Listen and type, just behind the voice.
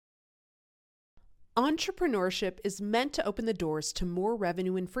Entrepreneurship is meant to open the doors to more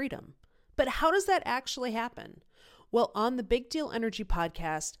revenue and freedom. But how does that actually happen? Well, on the Big Deal Energy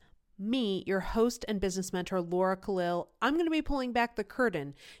podcast, me, your host and business mentor, Laura Khalil, I'm going to be pulling back the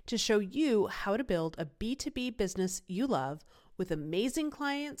curtain to show you how to build a B2B business you love with amazing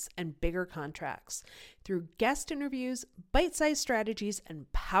clients and bigger contracts. Through guest interviews, bite-sized strategies,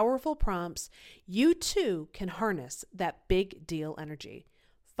 and powerful prompts, you too can harness that big deal energy.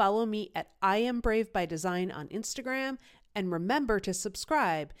 Follow me at I Am Brave by Design on Instagram, and remember to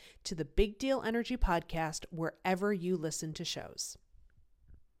subscribe to the Big Deal Energy podcast wherever you listen to shows.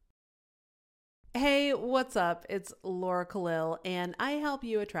 Hey, what's up? It's Laura Khalil, and I help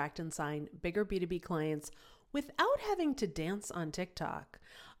you attract and sign bigger B2B clients without having to dance on TikTok.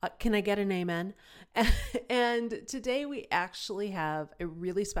 Can I get an amen? And today we actually have a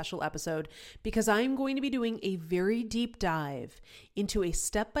really special episode because I'm going to be doing a very deep dive into a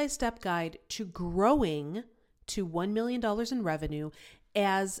step-by-step guide to growing to $1 million in revenue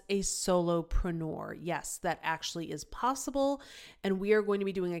as a solopreneur. Yes, that actually is possible. And we are going to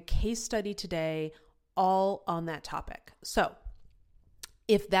be doing a case study today all on that topic. So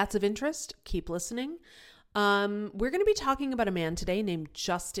if that's of interest, keep listening. We're going to be talking about a man today named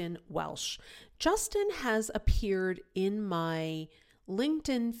Justin Welsh. Justin has appeared in my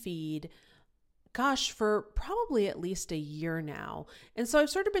LinkedIn feed, for probably at least a year now. And so I've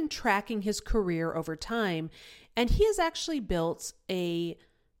sort of been tracking his career over time, and he has actually built a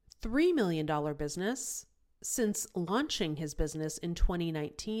 $3 million business since launching his business in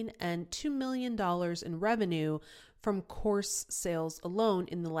 2019 and $2 million in revenue from course sales alone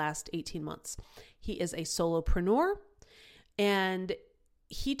in the last 18 months. He is a solopreneur, and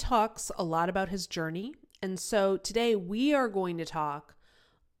he talks a lot about his journey. And so today we are going to talk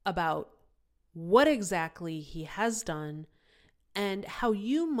about what exactly he has done and how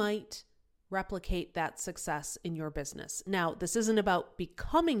you might replicate that success in your business. Now, this isn't about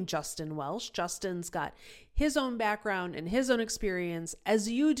becoming Justin Welsh. Justin's got his own background and his own experience, as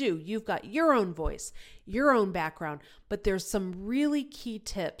you do. You've got your own voice, your own background, but there's some really key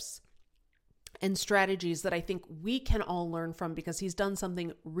tips and strategies that I think we can all learn from because he's done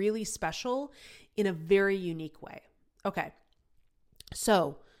something really special in a very unique way. Okay,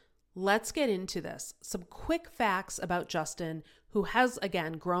 so let's get into this. Some quick facts about Justin, who has,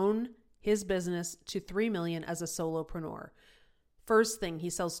 again, grown his business to $3 million as a solopreneur. First thing, he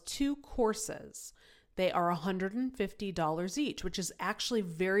sells 2 courses. They are $150 each, which is actually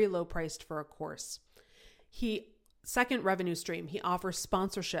very low priced for a course. Second revenue stream, he offers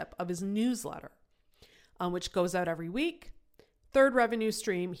sponsorship of his newsletter, which goes out every week. Third revenue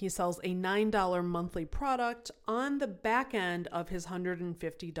stream, he sells a $9 monthly product on the back end of his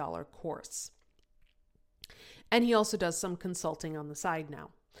 $150 course. And he also does some consulting on the side now.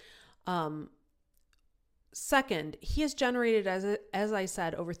 Second, he has generated, as I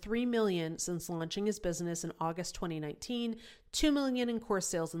said, over $3 million since launching his business in August 2019, $2 million in course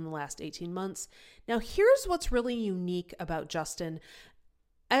sales in the last 18 months. Now, here's what's really unique about Justin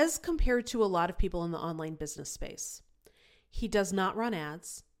as compared to a lot of people in the online business space. He does not run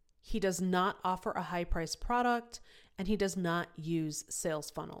ads. He does not offer a high-priced product, and he does not use sales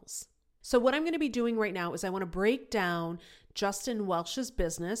funnels. So what I'm going to be doing right now is I want to break down Justin Welsh's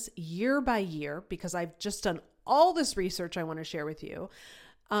business year by year because I've just done all this research I want to share with you.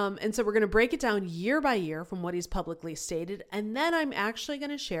 And so we're going to break it down year by year from what he's publicly stated. And then I'm actually going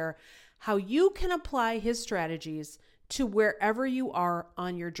to share how you can apply his strategies to wherever you are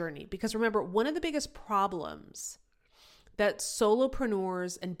on your journey. Because remember, one of the biggest problems that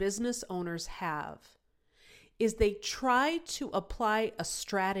solopreneurs and business owners have is they try to apply a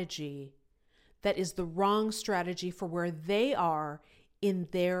strategy that is the wrong strategy for where they are in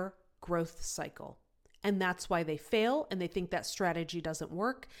their growth cycle. And that's why they fail, and they think that strategy doesn't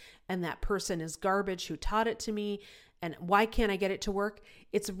work, and that person is garbage who taught it to me, and why can't I get it to work?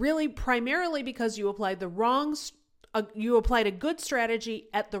 It's really primarily because you applied a good strategy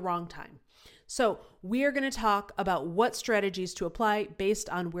at the wrong time. So we are going to talk about what strategies to apply based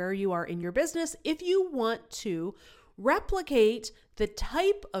on where you are in your business if you want to replicate the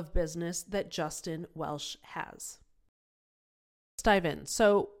type of business that Justin Welsh has. Let's dive in.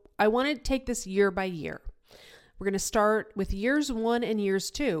 So I want to take this year by year. We're going to start with years 1 and years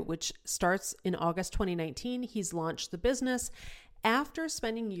 2, which starts in August 2019. He's launched the business after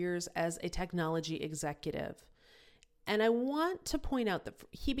spending years as a technology executive. And I want to point out that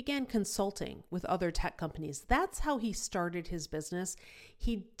he began consulting with other tech companies. That's how he started his business.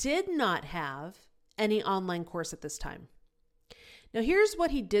 He did not have any online course at this time. Now, here's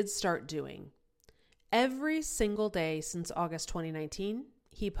what he did start doing. Every single day since August 2019,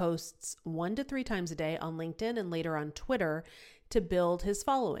 He posts 1 to 3 times a day on LinkedIn and later on Twitter to build his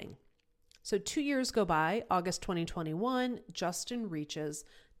following. So 2 years go by. August 2021, Justin reaches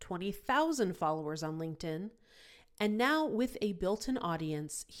 20,000 followers on LinkedIn. And now with a built-in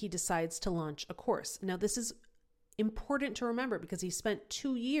audience, he decides to launch a course. Now this is important to remember because he spent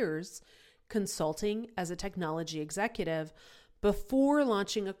 2 years consulting as a technology executive before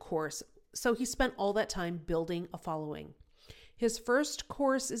launching a course. So he spent all that time building a following. His first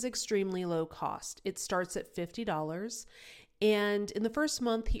course is extremely low cost. It starts at $50. And in the first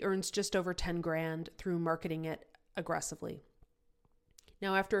month, he earns just over 10 grand through marketing it aggressively.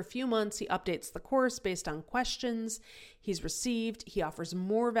 Now, after a few months, he updates the course based on questions he's received. He offers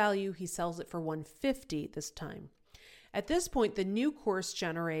more value. He sells it for $150 this time. At this point, the new course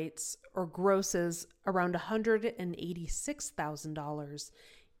generates or grosses around $186,000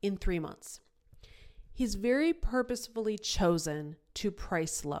 in 3 months. He's very purposefully chosen to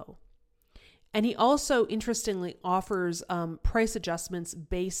price low. And he also, interestingly, offers price adjustments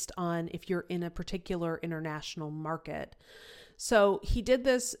based on if you're in a particular international market. So he did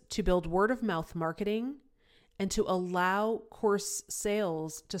this to build word of mouth marketing and to allow course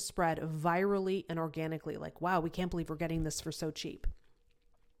sales to spread virally and organically. Like, wow, we can't believe we're getting this for so cheap.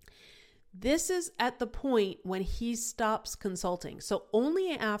 This is at the point when he stops consulting. So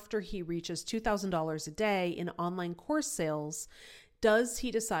only after he reaches $2,000 a day in online course sales does he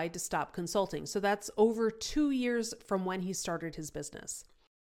decide to stop consulting. So that's over 2 years from when he started his business.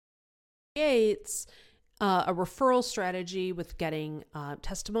 He creates a referral strategy with getting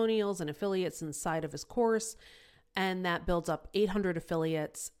testimonials and affiliates inside of his course, and that builds up 800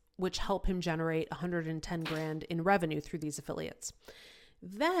 affiliates, which help him generate 110 grand in revenue through these affiliates.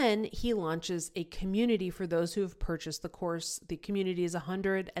 Then he launches a community for those who have purchased the course. The community is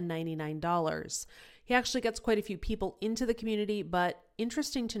 $199. He actually gets quite a few people into the community, but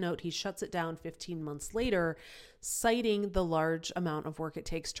interesting to note, he shuts it down 15 months later, citing the large amount of work it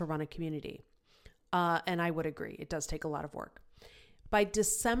takes to run a community. And I would agree, it does take a lot of work. By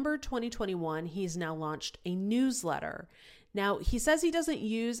December 2021, he's now launched a newsletter. Now, he says he doesn't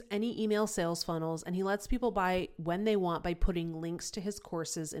use any email sales funnels, and he lets people buy when they want by putting links to his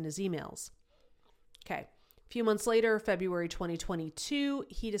courses in his emails. Okay. A few months later, February 2022,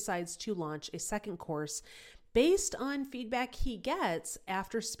 he decides to launch a second course based on feedback he gets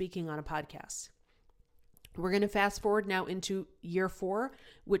after speaking on a podcast. We're going to fast forward now into year 4,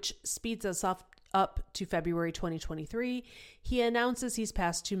 which speeds us up to February 2023. He announces he's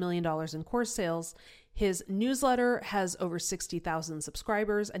passed $2 million in course sales. His newsletter has over 60,000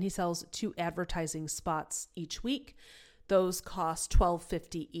 subscribers, and he sells 2 advertising spots each week. Those cost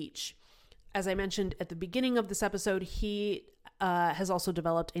 $12.50 each. As I mentioned at the beginning of this episode, he has also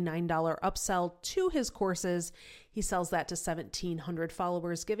developed a $9 upsell to his courses. He sells that to 1,700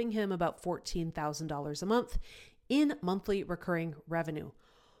 followers, giving him about $14,000 a month in monthly recurring revenue.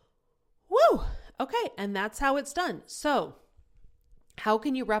 Woo! Okay, and that's how it's done. So, how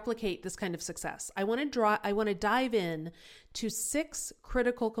can you replicate this kind of success? I want to dive in to 6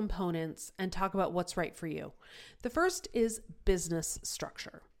 critical components and talk about what's right for you. The first is business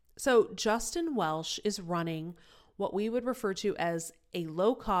structure. So Justin Welsh is running what we would refer to as a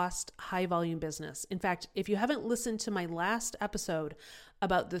low-cost, high-volume business. In fact, if you haven't listened to my last episode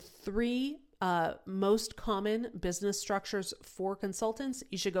about the 3 most common business structures for consultants,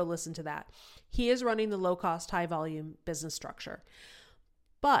 you should go listen to that. He is running the low-cost, high-volume business structure.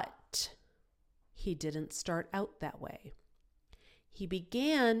 But he didn't start out that way. He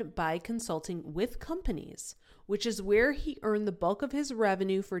began by consulting with companies, which is where he earned the bulk of his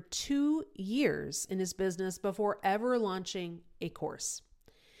revenue for 2 years in his business before ever launching a course.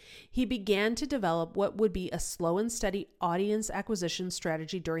 He began to develop what would be a slow and steady audience acquisition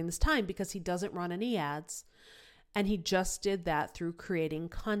strategy during this time because he doesn't run any ads, and he just did that through creating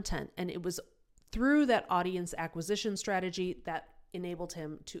content. And it was through that audience acquisition strategy that enabled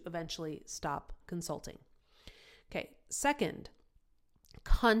him to eventually stop consulting. Okay, second,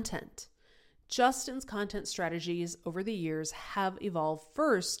 content. Justin's content strategies over the years have evolved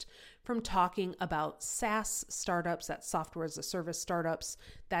first from talking about SaaS startups, that's software as a service startups,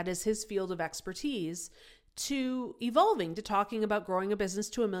 that is his field of expertise, to evolving to talking about growing a business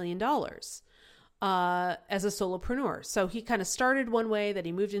to $1 million as a solopreneur. So he kind of started one way, that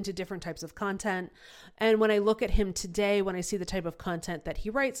he moved into different types of content. And when I look at him today, when I see the type of content that he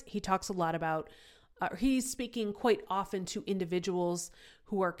writes, he talks a lot about he's speaking quite often to individuals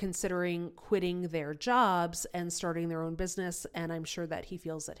who are considering quitting their jobs and starting their own business. And I'm sure that he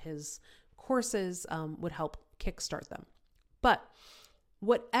feels that his courses would help kickstart them. But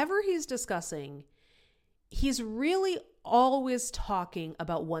whatever he's discussing, he's really always talking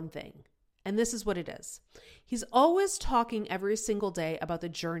about one thing. And this is what it is. He's always talking every single day about the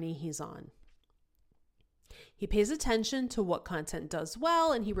journey he's on. He pays attention to what content does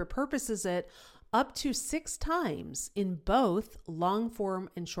well, and he repurposes it up to 6 times in both long form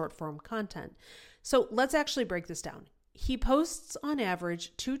and short form content. So let's actually break this down. He posts on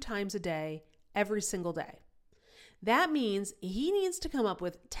average 2 times a day, every single day. That means he needs to come up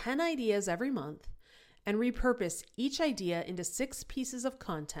with 10 ideas every month and repurpose each idea into 6 pieces of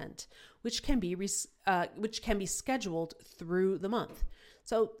content, which can be scheduled through the month.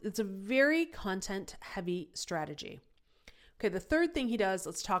 So it's a very content heavy strategy. Okay, the third thing he does,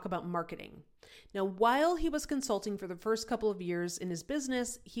 let's talk about marketing. Now, while he was consulting for the first couple of years in his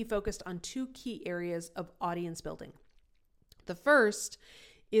business, he focused on 2 key areas of audience building. The first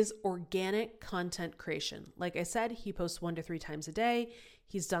is organic content creation. Like I said, he posts 1 to 3 times a day.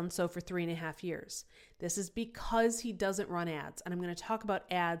 He's done so for 3.5 years. This is because he doesn't run ads, and I'm going to talk about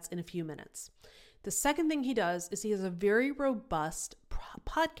ads in a few minutes. The second thing he does is he has a very robust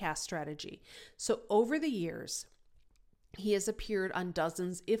podcast strategy. So over the years, he has appeared on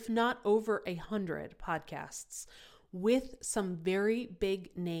dozens, if not over 100 podcasts with some very big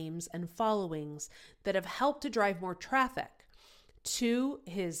names and followings that have helped to drive more traffic to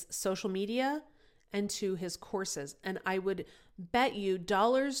his social media and to his courses. And I would bet you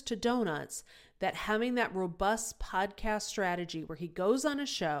dollars to donuts that having that robust podcast strategy where he goes on a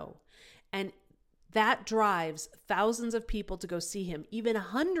show and that drives thousands of people to go see him, even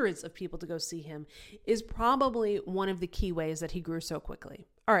hundreds of people to go see him, is probably one of the key ways that he grew so quickly.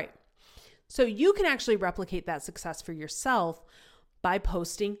 All right. So you can actually replicate that success for yourself by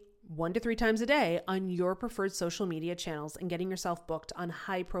posting 1 to 3 times a day on your preferred social media channels and getting yourself booked on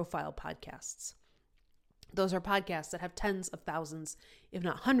high profile podcasts. Those are podcasts that have tens of thousands, if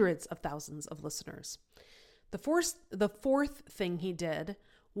not hundreds of thousands of listeners. The fourth thing he did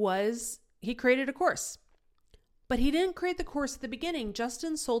was he created a course. But he didn't create the course at the beginning.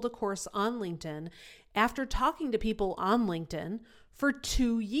 Justin sold a course on LinkedIn after talking to people on LinkedIn for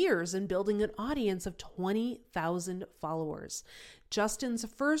 2 years and building an audience of 20,000 followers. Justin's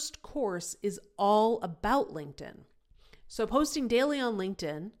first course is all about LinkedIn. So posting daily on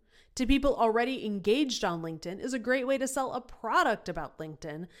LinkedIn to people already engaged on LinkedIn is a great way to sell a product about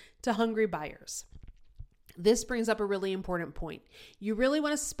LinkedIn to hungry buyers. This brings up a really important point. You really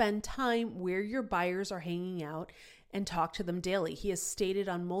want to spend time where your buyers are hanging out and talk to them daily. He has stated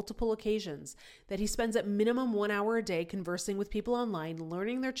on multiple occasions that he spends at minimum 1 hour a day conversing with people online,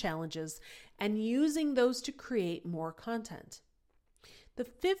 learning their challenges, and using those to create more content. The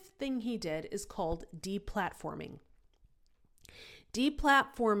 5th thing he did is called deplatforming.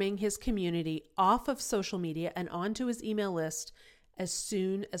 Deplatforming his community off of social media and onto his email list as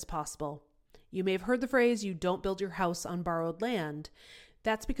soon as possible. You may have heard the phrase, you don't build your house on borrowed land.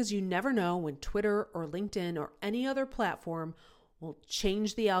 That's because you never know when Twitter or LinkedIn or any other platform will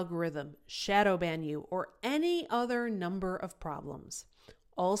change the algorithm, shadow ban you, or any other number of problems.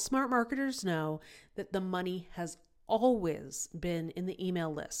 All smart marketers know that the money has always been in the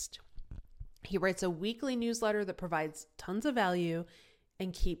email list. He writes a weekly newsletter that provides tons of value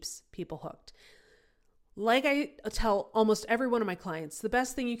and keeps people hooked. Like I tell almost every one of my clients, the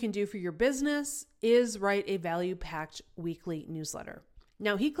best thing you can do for your business is write a value-packed weekly newsletter.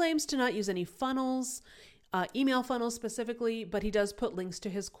 Now, he claims to not use any funnels, email funnels specifically, but he does put links to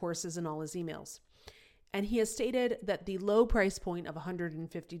his courses in all his emails. And he has stated that the low price point of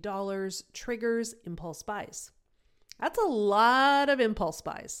 $150 triggers impulse buys. That's a lot of impulse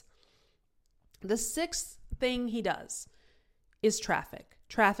buys. The 6th thing he does is traffic.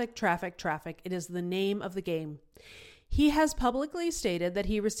 Traffic. It is the name of the game. He has publicly stated that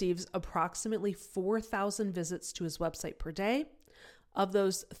he receives approximately 4,000 visits to his website per day. Of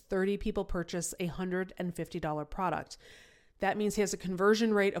those, 30 people purchase a $150 product. That means he has a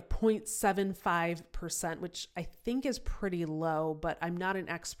conversion rate of 0.75%, which I think is pretty low, but I'm not an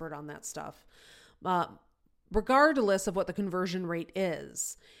expert on that stuff. Regardless of what the conversion rate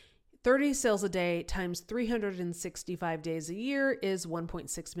is, 30 sales a day times 365 days a year is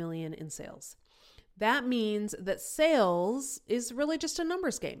 1.6 million in sales. That means that sales is really just a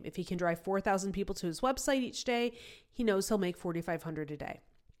numbers game. If he can drive 4,000 people to his website each day, he knows he'll make 4,500 a day.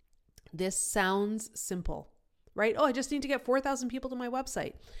 This sounds simple, right? Oh, I just need to get 4,000 people to my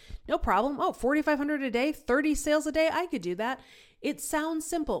website. No problem. Oh, 4,500 a day, 30 sales a day. I could do that. It sounds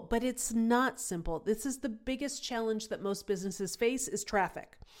simple, but it's not simple. This is the biggest challenge that most businesses face is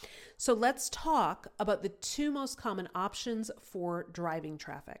traffic. So let's talk about the 2 most common options for driving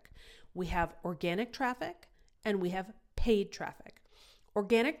traffic. We have organic traffic and we have paid traffic.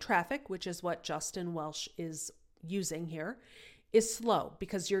 Organic traffic, which is what Justin Welsh is using here, is slow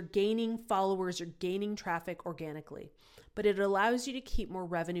because you're gaining followers, you're gaining traffic organically, but it allows you to keep more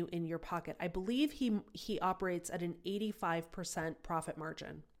revenue in your pocket. I believe he operates at an 85% profit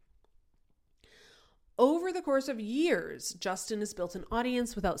margin. Over the course of years, Justin has built an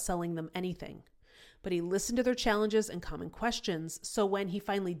audience without selling them anything, but he listened to their challenges and common questions. So when he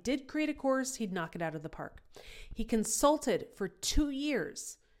finally did create a course, he'd knock it out of the park. He consulted for 2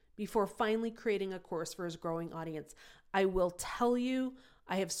 years before finally creating a course for his growing audience. I will tell you,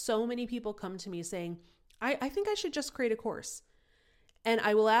 I have so many people come to me saying, I think I should just create a course. And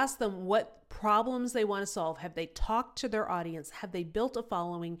I will ask them what problems they want to solve. Have they talked to their audience? Have they built a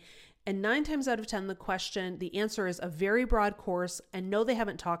following? And 9 times out of 10, the answer is a very broad course, and no, they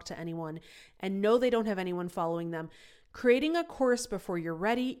haven't talked to anyone, and no, they don't have anyone following them. Creating a course before you're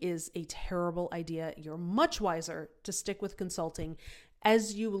ready is a terrible idea. You're much wiser to stick with consulting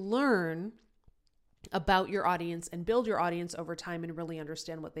as you learn about your audience and build your audience over time and really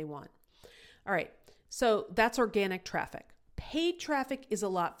understand what they want. All right, so that's organic traffic. Paid traffic is a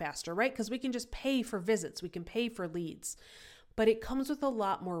lot faster, right? Because we can just pay for visits. We can pay for leads. But it comes with a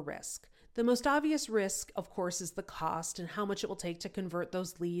lot more risk. The most obvious risk, of course, is the cost and how much it will take to convert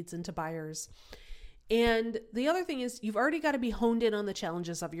those leads into buyers. And the other thing is you've already got to be honed in on the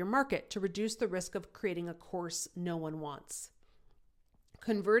challenges of your market to reduce the risk of creating a course no one wants.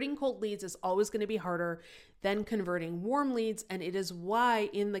 Converting cold leads is always going to be harder than converting warm leads. And it is why,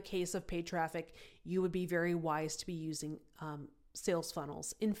 in the case of paid traffic, you would be very wise to be using sales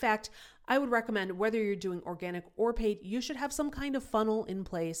funnels. In fact, I would recommend whether you're doing organic or paid, you should have some kind of funnel in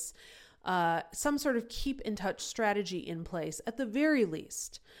place, some sort of keep in touch strategy in place at the very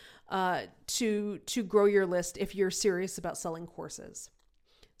least, to grow your list if you're serious about selling courses.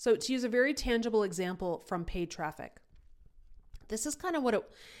 So to use a very tangible example from paid traffic, this is kind of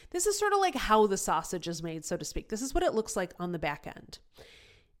this is sort of like how the sausage is made, so to speak. This is what it looks like on the back end.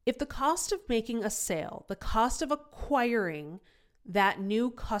 If the cost of making a sale, the cost of acquiring that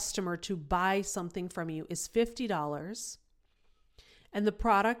new customer to buy something from you is $50 and the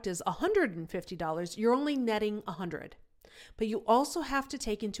product is $150, you're only netting $100. But you also have to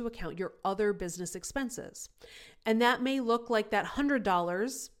take into account your other business expenses. And that may look like that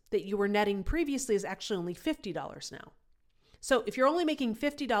 $100 that you were netting previously is actually only $50 now. So if you're only making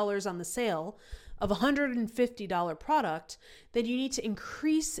 $50 on the sale of a $150 product, then you need to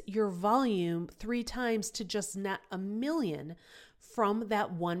increase your volume 3 times to just net $1 million from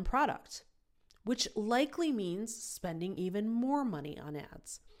that one product, which likely means spending even more money on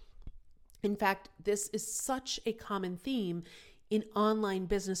ads. In fact, this is such a common theme in online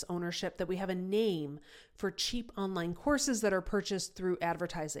business ownership that we have a name for cheap online courses that are purchased through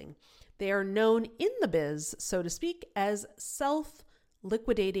advertising. They are known in the biz, so to speak, as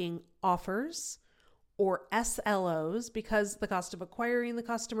self-liquidating offers, or SLOs, because the cost of acquiring the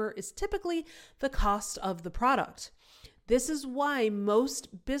customer is typically the cost of the product. This is why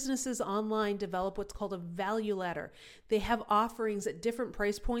most businesses online develop what's called a value ladder. They have offerings at different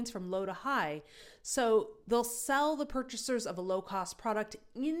price points from low to high. So they'll sell the purchasers of a low-cost product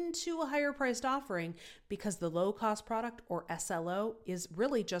into a higher priced offering because the low-cost product, or SLO, is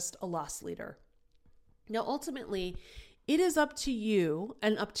really just a loss leader. Now, ultimately, it is up to you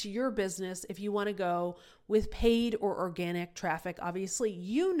and up to your business if you want to go with paid or organic traffic. Obviously,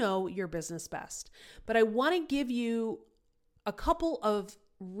 you know your business best, but I want to give you a couple of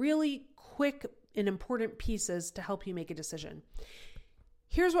really quick and important pieces to help you make a decision.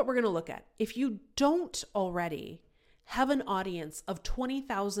 Here's what we're going to look at. If you don't already have an audience of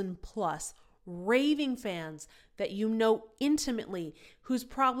 20,000 plus raving fans that you know intimately, whose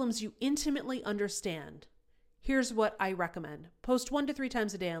problems you intimately understand, here's what I recommend. Post 1 to 3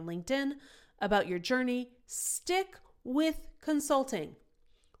 times a day on LinkedIn about your journey. Stick with consulting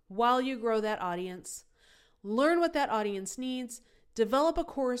while you grow that audience. Learn what that audience needs. Develop a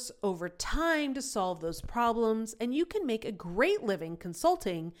course over time to solve those problems. And you can make a great living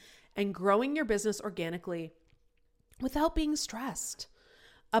consulting and growing your business organically without being stressed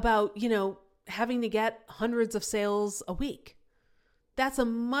about, having to get hundreds of sales a week. That's a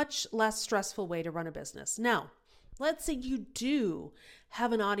much less stressful way to run a business. Now, let's say you do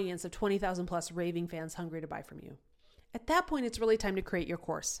have an audience of 20,000 plus raving fans hungry to buy from you. At that point, it's really time to create your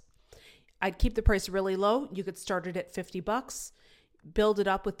course. I'd keep the price really low. You could start it at $50, build it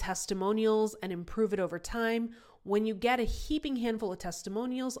up with testimonials and improve it over time. When you get a heaping handful of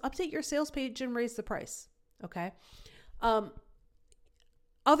testimonials, update your sales page and raise the price. Okay.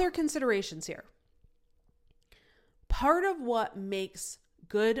 Other considerations here. Part of what makes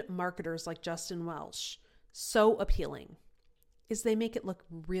good marketers like Justin Welsh so appealing is they make it look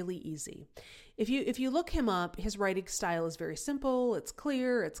really easy. If you look him up, his writing style is very simple, it's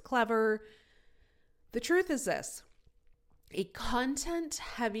clear, it's clever. The truth is this: a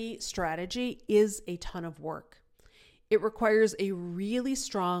content-heavy strategy is a ton of work. It requires a really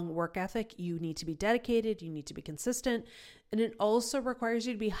strong work ethic. You need to be dedicated, you need to be consistent, and it also requires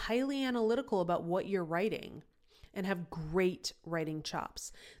you to be highly analytical about what you're writing and have great writing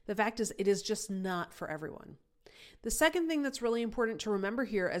chops. The fact is, it is just not for everyone. The second thing that's really important to remember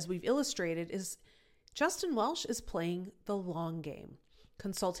here, as we've illustrated, is Justin Welsh is playing the long game.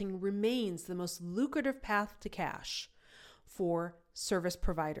 Consulting remains the most lucrative path to cash for service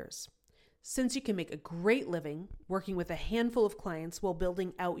providers, since you can make a great living working with a handful of clients while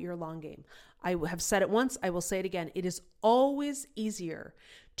building out your long game. I have said it once, I will say it again. It is always easier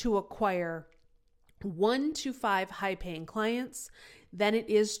to acquire 1 to 5 high-paying clients than it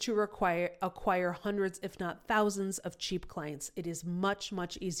is to acquire hundreds, if not thousands, of cheap clients. It is much,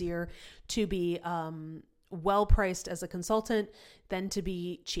 much easier to be well-priced as a consultant than to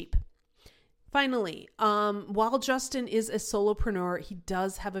be cheap. Finally, while Justin is a solopreneur, he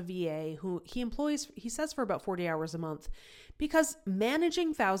does have a VA who he employs, he says, for about 40 hours a month, because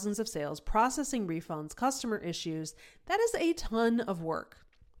managing thousands of sales, processing refunds, customer issues, that is a ton of work.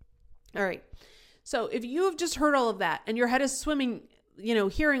 All right. So if you have just heard all of that and your head is swimming,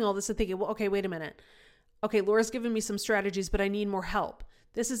 hearing all this and thinking, well, okay, wait a minute. Okay, Laura's given me some strategies, but I need more help.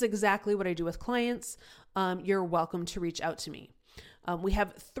 This is exactly what I do with clients. You're welcome to reach out to me. We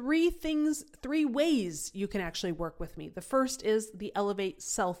have 3 ways you can actually work with me. The first is the Elevate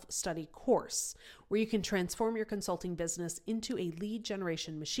Self-Study course, where you can transform your consulting business into a lead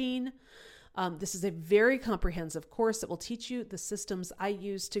generation machine. This is a very comprehensive course that will teach you the systems I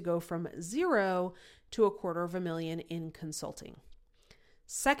use to go from 0 to $250,000 in consulting.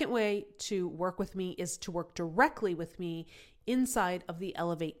 Second way to work with me is to work directly with me inside of the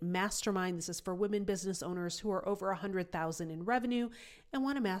Elevate Mastermind. This is for women business owners who are over 100,000 in revenue and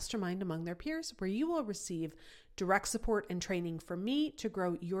want a mastermind among their peers, where you will receive direct support and training from me to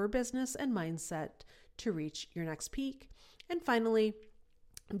grow your business and mindset to reach your next peak. And finally,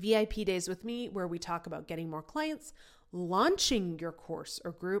 VIP days with me, where we talk about getting more clients, launching your course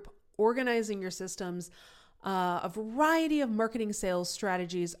or group, organizing your systems. A variety of marketing sales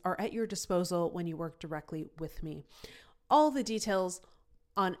strategies are at your disposal when you work directly with me. All the details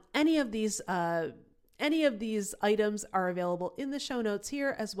on any of these items are available in the show notes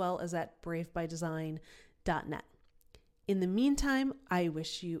here, as well as at bravebydesign.net. In the meantime, I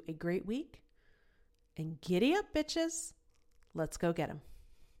wish you a great week, and giddy up, bitches. Let's go get 'em.